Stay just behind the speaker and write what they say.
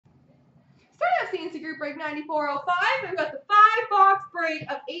Fancy Group Break 9405. We've got the 5-box break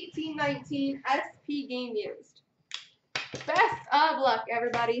of 1819 SP Game Used. Best of luck,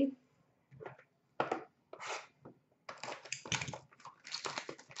 everybody.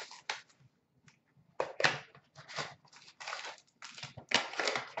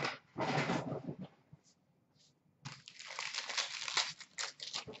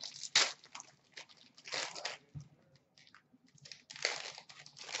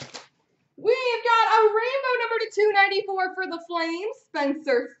 We've got a rainbow number to 294 for the Flames,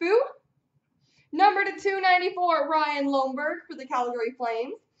 Spencer Fu. Number to 294, Ryan Lomberg for the Calgary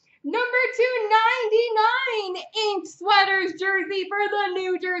Flames. Number 299, Ink Sweaters jersey for the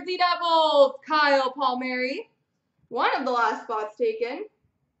New Jersey Devils, Kyle Palmieri. One of the last spots taken.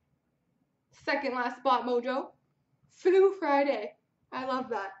 Second last spot, Mojo. Fu Friday. I love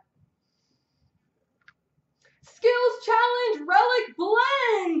that. Skills Challenge Relic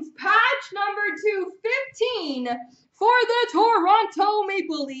Blends, patch number 215 for the Toronto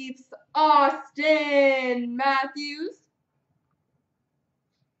Maple Leafs, Austin Matthews.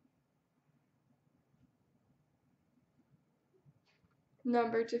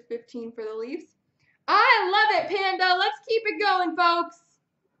 Number 215 for the Leafs. I love it, Panda. Let's keep it going, folks.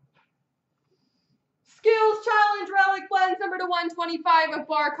 Skills Challenge Relic Blends number to 125 of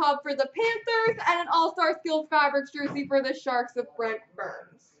Barkov for the Panthers, and an All-Star Skills Fabrics jersey for the Sharks of Brent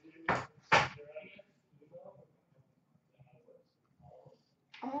Burns.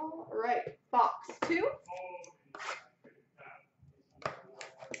 All right, box 2.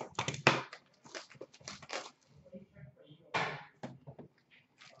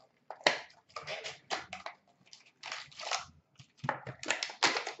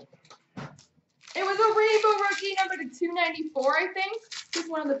 It was a rainbow rookie number to 294, I think. Just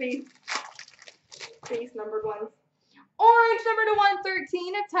one of the base numbered ones. Orange number to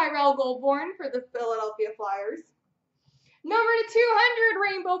 113 of Tyrell Goulbourne for the Philadelphia Flyers. Number to 200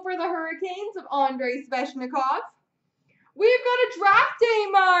 rainbow for the Hurricanes of Andrei Svechnikov. We've got a draft day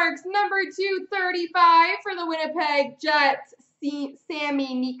marks number 235 for the Winnipeg Jets,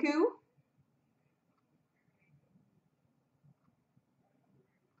 Sami Niku.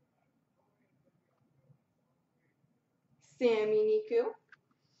 Sami Niku.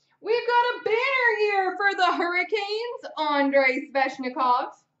 We've got a banner here for the Hurricanes, Andrei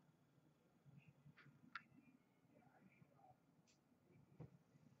Svechnikov.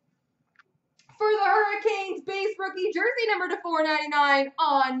 For the Hurricanes, base rookie jersey number to 499,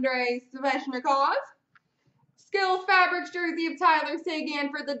 Andrei Svechnikov. Skills Fabrics jersey of Tyler Seguin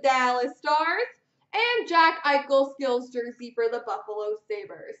for the Dallas Stars. And Jack Eichel Skills jersey for the Buffalo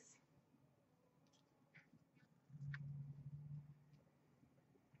Sabres.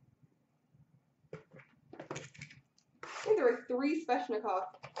 I think there were 3 Svechnikov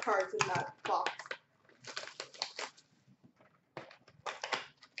cards in that box.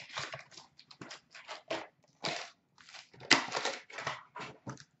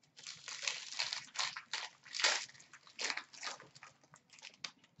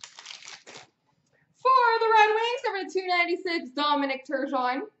 For the Red Wings, number 296, Dominic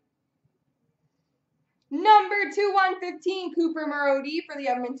Turgeon. Number 115, Cooper Marody for the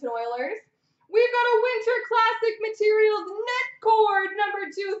Edmonton Oilers. We've got a Winter Classic Materials net cord,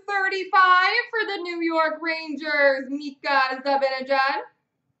 number 235 for the New York Rangers, Mika Zibanejad.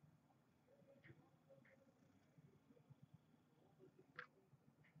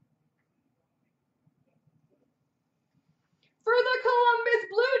 For the Columbus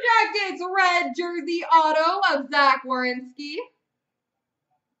Blue Jackets, red jersey auto of Zach Werenski.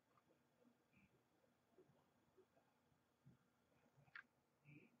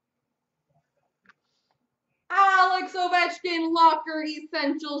 Alex Ovechkin Locker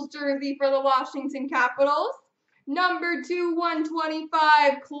Essentials jersey for the Washington Capitals. Number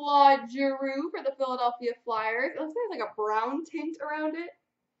 125, Claude Giroux for the Philadelphia Flyers. It looks like there's like a brown tint around it.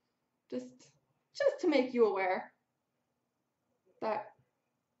 Just to make you aware. That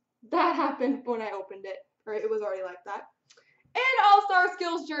happened when I opened it. Or it was already like that. And All-Star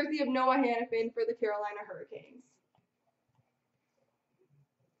Skills jersey of Noah Hanifin for the Carolina Hurricanes.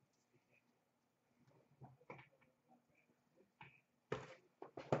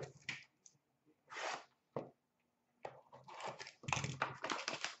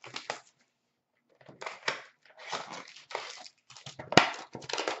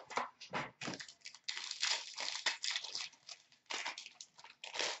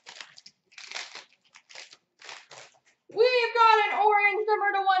 We've got an orange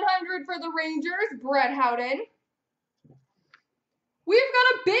number to 100 for the Rangers, Brett Howden. We've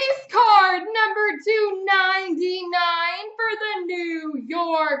got a base card number 299 for the New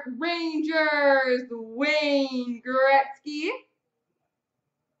York Rangers, Wayne Gretzky.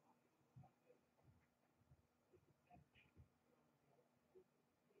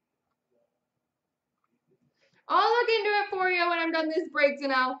 I'll look into it for you when I'm done this break,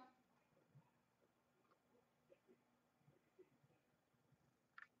 Zanelle.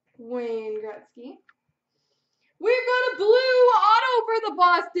 Wayne Gretzky. We've got a blue auto for the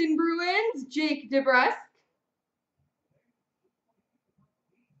Boston Bruins, Jake DeBrusk.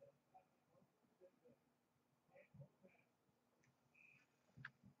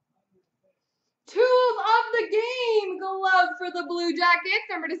 Tools of the Game glove for the Blue Jackets,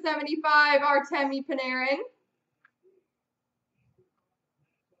 number to 75, Artemi Panarin.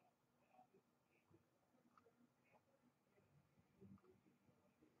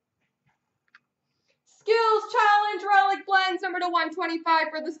 Skills Challenge Relic Blends, number to 125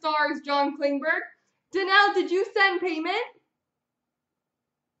 for the Stars, John Klingberg. Danelle, did you send payment?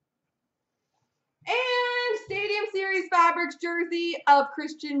 And Stadium Series Fabrics jersey of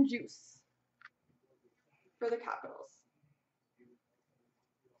Christian Juice for the Capitals.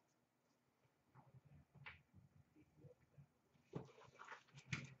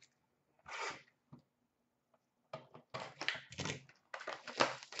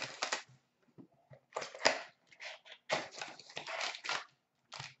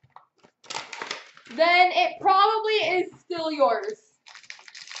 Then it probably is still yours.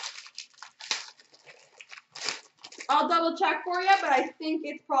 I'll double check for you, but I think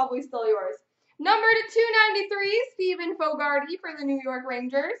it's probably still yours. Number to 293, Stephen Fogarty for the New York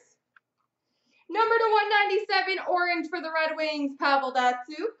Rangers. Number to 197, orange for the Red Wings, Pavel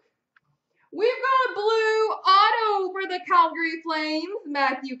Datsyuk. We've got a blue auto for the Calgary Flames,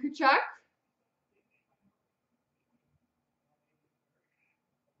 Matthew Tkachuk.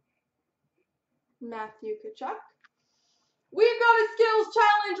 We've got a Skills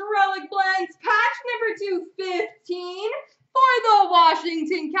Challenge Relic Blends patch number 215 for the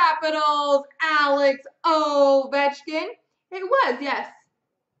Washington Capitals, Alex Ovechkin. It was, yes.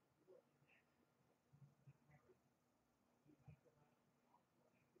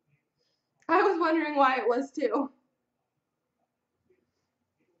 I was wondering why it was too.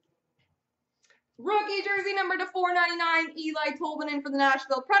 Rookie jersey number to 499, Eli Tolvanen for the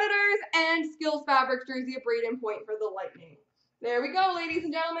Nashville Predators, and Skills Fabrics jersey of Braden Point for the Lightning. There we go, ladies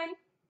and gentlemen.